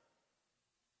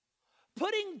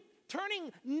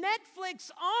 Turning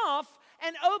Netflix off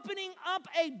and opening up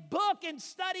a book and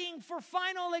studying for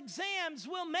final exams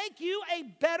will make you a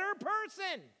better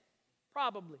person.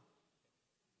 Probably.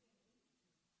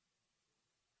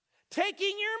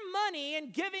 Taking your money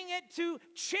and giving it to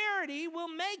charity will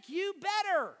make you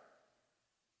better.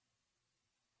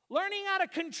 Learning how to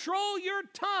control your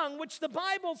tongue, which the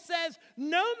Bible says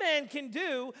no man can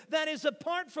do that is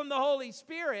apart from the Holy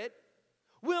Spirit,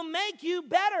 will make you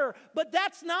better. But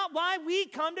that's not why we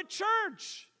come to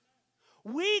church.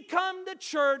 We come to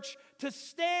church to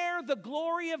stare the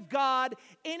glory of God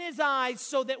in His eyes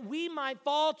so that we might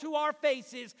fall to our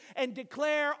faces and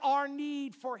declare our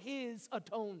need for His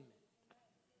atonement.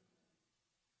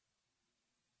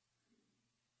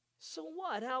 So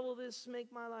what? How will this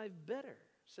make my life better?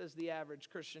 Says the average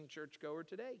Christian churchgoer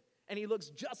today. And he looks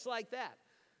just like that.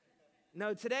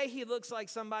 No, today he looks like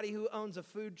somebody who owns a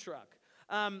food truck.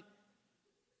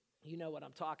 You know what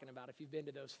I'm talking about if you've been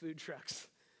to those food trucks.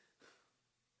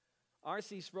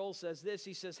 R.C. Sproul says this.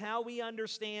 He says, how we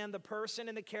understand the person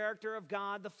and the character of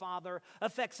God the Father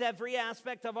affects every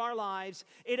aspect of our lives.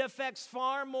 It affects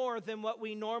far more than what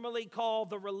we normally call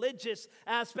the religious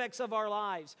aspects of our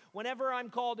lives. Whenever I'm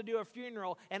called to do a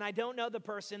funeral and I don't know the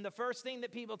person, the first thing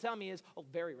that people tell me is, oh,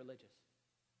 very religious.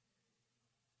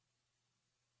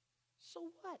 So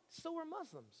what? So are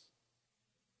Muslims.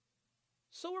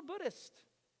 So are Buddhists.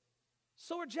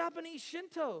 So are Japanese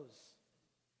Shintos.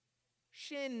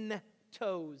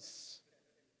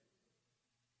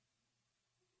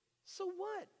 So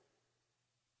what?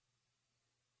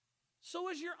 So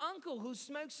is your uncle who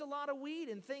smokes a lot of weed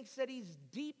and thinks that he's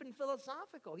deep and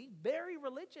philosophical. He's very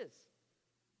religious.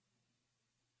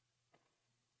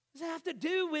 What does it have to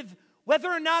do with whether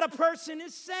or not a person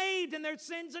is saved and their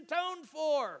sins atoned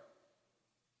for?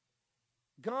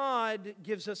 God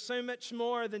gives us so much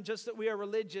more than just that we are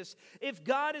religious. If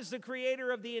God is the creator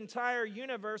of the entire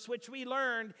universe, which we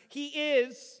learned He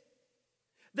is,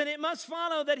 then it must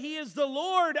follow that He is the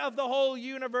Lord of the whole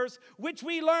universe, which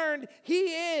we learned He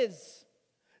is.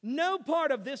 No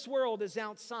part of this world is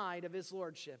outside of His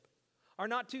lordship. Are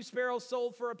not two sparrows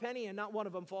sold for a penny, and not one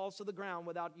of them falls to the ground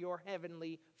without your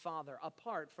heavenly Father,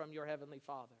 apart from your heavenly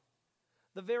Father?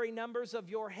 The very numbers of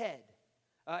your head,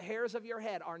 hairs of your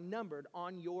head are numbered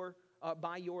on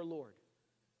by your Lord.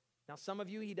 Now, some of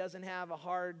you, He doesn't have a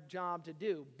hard job to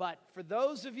do, but for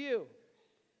those of you,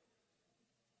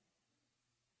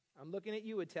 I'm looking at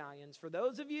you, Italians, for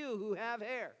those of you who have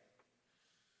hair,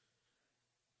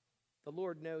 the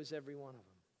Lord knows every one of them.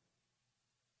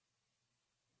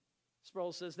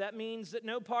 Sproul says, that means that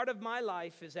no part of my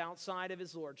life is outside of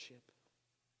His lordship.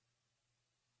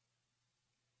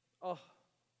 Oh,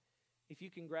 if you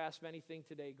can grasp anything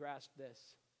today, grasp this.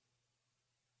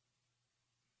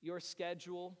 Your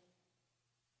schedule,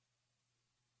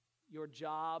 your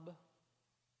job,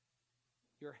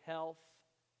 your health,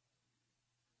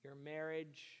 your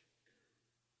marriage,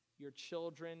 your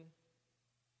children,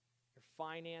 your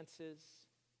finances,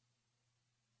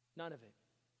 none of it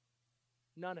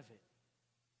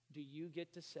do you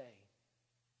get to say,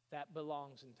 that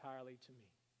belongs entirely to me.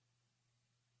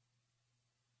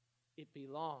 It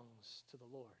belongs to the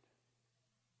Lord.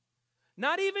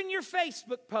 Not even your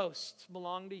Facebook posts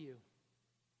belong to you.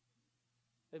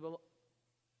 They belong.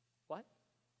 What?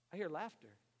 I hear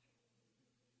laughter.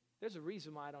 There's a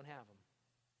reason why I don't have them.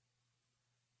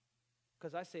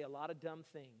 Because I say a lot of dumb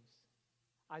things.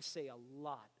 I say a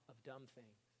lot of dumb things.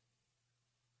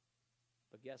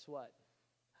 But guess what?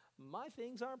 My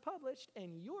things aren't published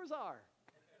and yours are.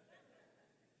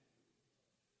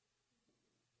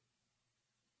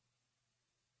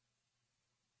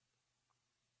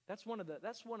 That's one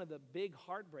of the big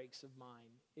heartbreaks of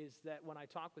mine, is that when I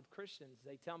talk with Christians,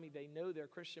 they tell me they know their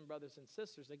Christian brothers and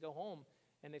sisters. They go home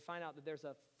and they find out that there's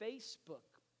a Facebook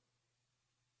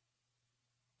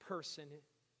person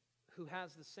who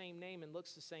has the same name and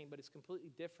looks the same, but is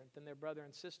completely different than their brother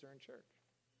and sister in church.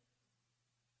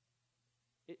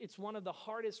 It's one of the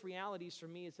hardest realities for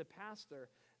me as a pastor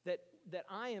that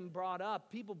I am brought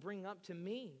up, people bring up to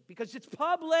me because it's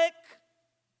public.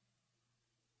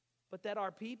 But that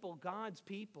our people, God's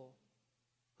people,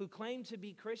 who claim to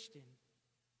be Christian,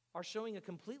 are showing a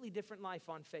completely different life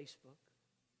on Facebook,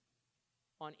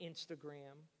 on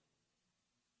Instagram,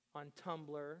 on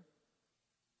Tumblr,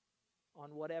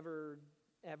 on whatever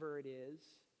it is.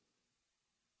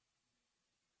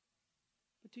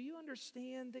 But do you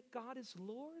understand that God is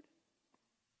Lord?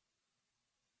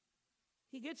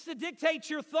 He gets to dictate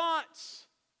your thoughts.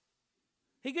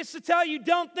 He gets to tell you,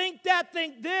 don't think that,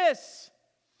 think this.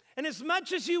 And as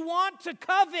much as you want to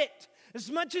covet, as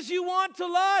much as you want to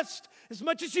lust, as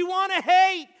much as you want to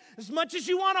hate, as much as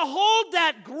you want to hold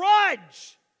that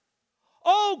grudge.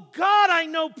 Oh God, I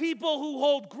know people who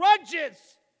hold grudges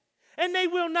and they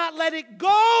will not let it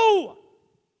go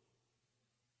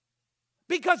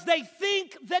because they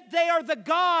think that they are the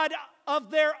God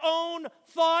of their own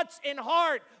thoughts and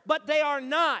heart, but they are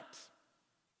not.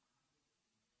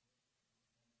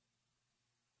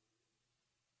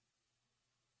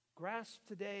 Grasp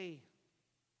today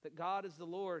that God is the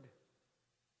Lord,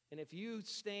 and if you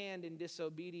stand in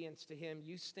disobedience to Him,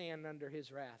 you stand under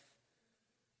His wrath.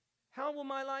 How will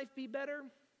my life be better?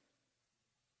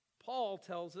 Paul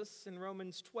tells us in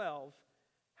Romans 12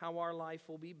 how our life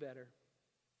will be better.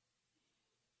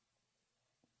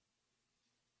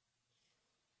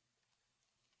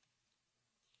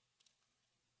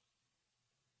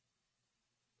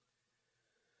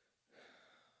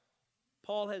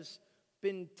 Paul has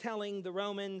been telling the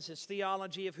Romans his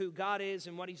theology of who God is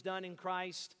and what He's done in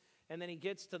Christ. And then he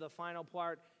gets to the final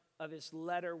part of his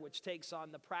letter, which takes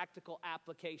on the practical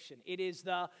application. It is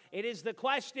the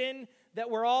question that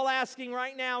we're all asking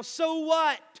right now. So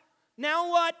what? Now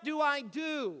what do I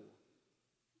do?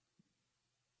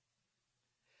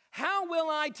 How will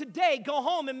I today go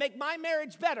home and make my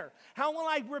marriage better? How will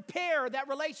I repair that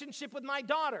relationship with my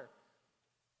daughter?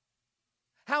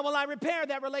 How will I repair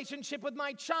that relationship with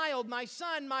my child, my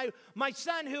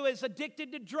son who is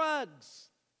addicted to drugs?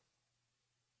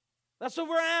 That's what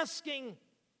we're asking.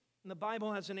 And the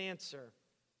Bible has an answer.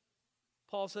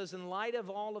 Paul says, in light of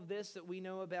all of this that we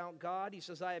know about God, he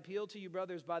says, I appeal to you,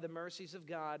 brothers, by the mercies of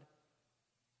God.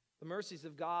 The mercies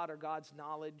of God are God's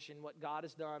knowledge and what God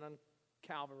has done on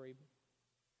Calvary,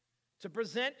 to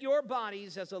present your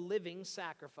bodies as a living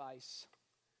sacrifice.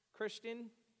 Christian,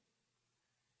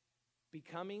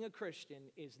 becoming a Christian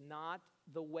is not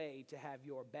the way to have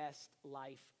your best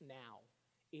life now.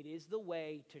 It is the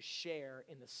way to share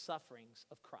in the sufferings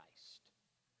of Christ.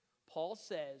 Paul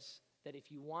says that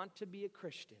if you want to be a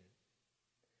Christian,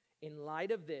 in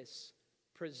light of this,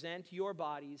 present your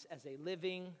bodies as a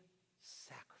living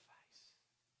sacrifice.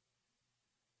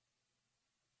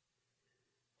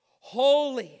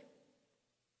 Holy.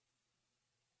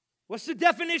 What's the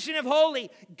definition of holy?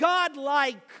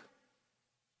 God-like.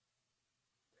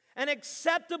 And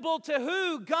acceptable to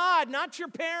who? God, not your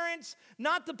parents,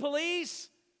 not the police,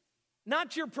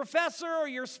 not your professor or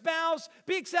your spouse.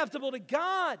 Be acceptable to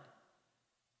God,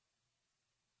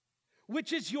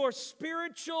 which is your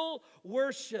spiritual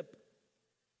worship.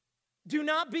 Do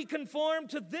not be conformed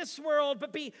to this world,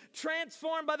 but be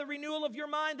transformed by the renewal of your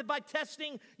mind, that by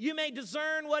testing you may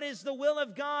discern what is the will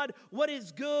of God, what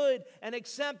is good and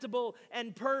acceptable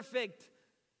and perfect.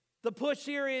 The push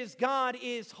here is God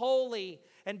is holy,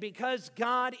 and because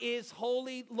God is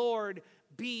holy, Lord,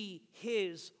 be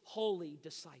His holy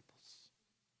disciples.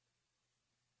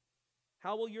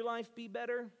 How will your life be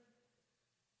better?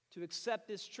 To accept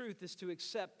this truth is to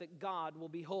accept that God will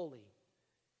be holy.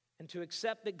 And to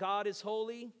accept that God is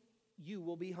holy, you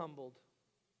will be humbled.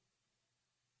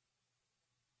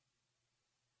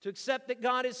 To accept that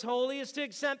God is holy is to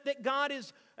accept that God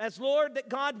is as Lord, that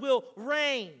God will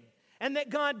reign, and that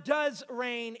God does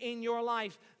reign in your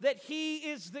life, that He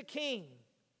is the King.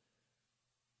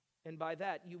 And by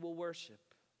that you will worship.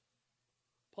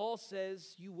 Paul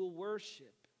says you will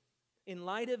worship in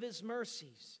light of His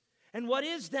mercies. And what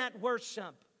is that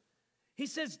worship? He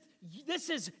says,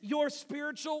 this is your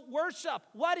spiritual worship.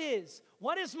 What is?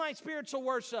 What is my spiritual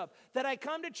worship? That I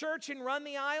come to church and run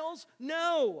the aisles?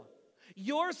 No.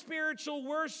 Your spiritual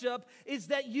worship is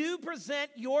that you present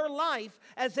your life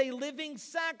as a living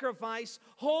sacrifice,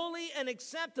 holy and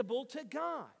acceptable to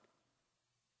God.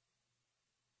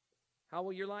 How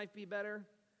will your life be better?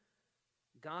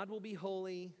 God will be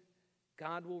holy,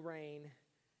 God will reign,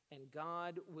 and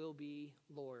God will be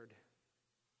Lord.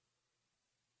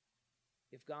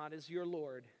 If God is your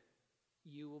Lord,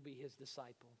 you will be his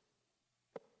disciple.